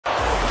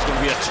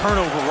a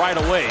turnover right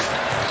away.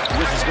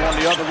 Wizards going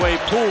the other way.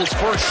 Poole's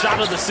first shot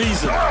of the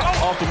season.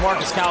 Off the mark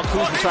as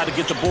𝗙𝗢𝗟𝗧𝗏 tried to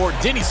get the board.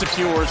 Denny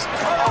secures.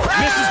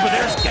 Misses, but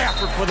there's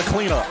Gafford for the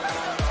cleanup.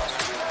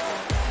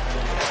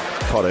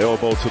 Caught an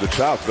elbow to the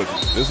chops, but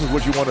this is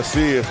what you want to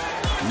see if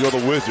you're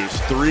the Wizards.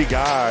 Three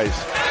guys.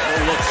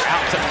 Looks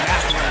out to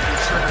Mathurin, who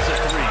triggers at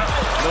three.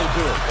 No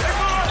good.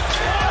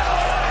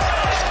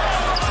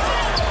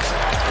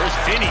 There's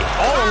Denny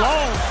all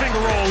alone, finger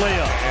roll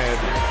layup. And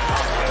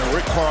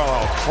Rick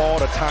Carlisle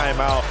called a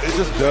timeout. It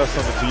just does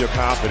something to your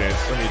confidence.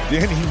 I mean,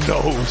 Denny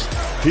knows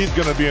he's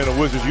going to be in a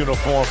Wizards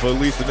uniform for at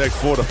least the next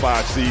 4 to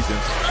 5 seasons.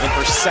 In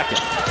her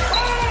second.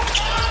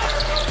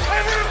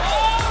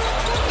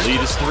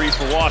 Lead is 3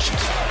 for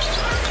Washington.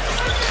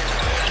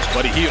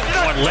 Buddy Hield,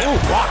 one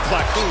left, blocked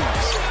by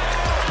Kuz.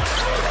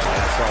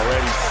 That's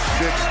already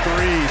 6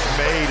 threes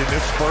made in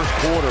this first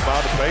quarter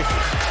by the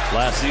Pacers.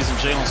 Last season,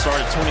 Jalen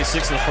started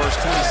 26 in the first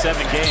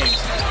 27 games.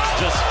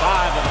 Just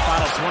 5 in the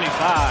final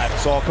 25.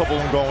 Saw a couple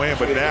of them go in,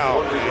 but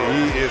now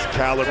he is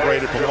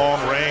calibrated for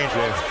long range.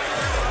 And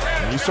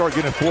when you start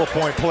getting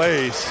 4-point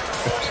plays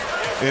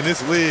in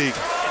this league,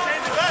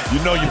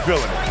 you know you're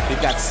feeling it.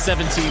 They've got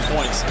 17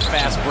 points,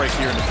 fast break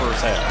here in the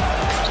first half.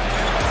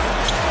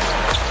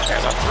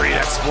 There's a three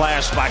that's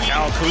splashed by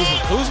𝗙𝗢𝗟𝗧𝗏.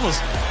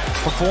 Kuzma's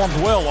performed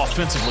well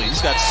offensively.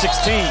 He's got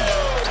 16.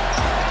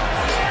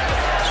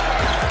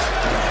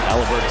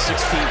 Halliburton 16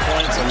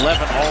 points,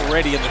 11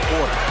 already in the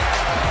quarter.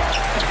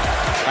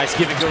 Nice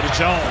give and go to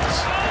Jones.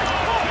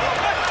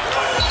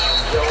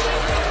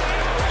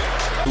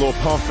 A little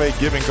pump fake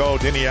give and go.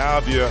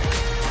 𝗙𝗢𝗟𝗡𝗧𝗏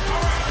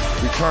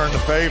returned the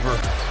favor.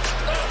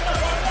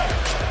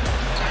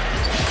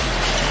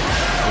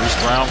 Bruce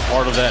Brown,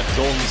 part of that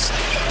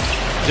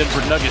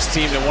Denver Nuggets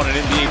team that won an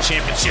NBA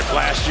championship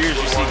last year. As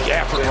you see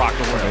Gafford rock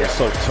the rim. It's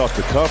so tough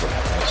to cover.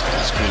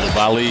 That's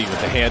𝗙𝗢𝗟𝗡𝗧𝗏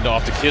with the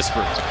handoff to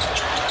Kispert.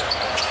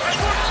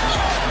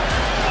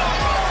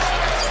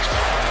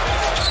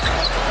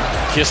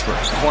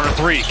 Kispert, corner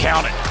three,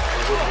 count it.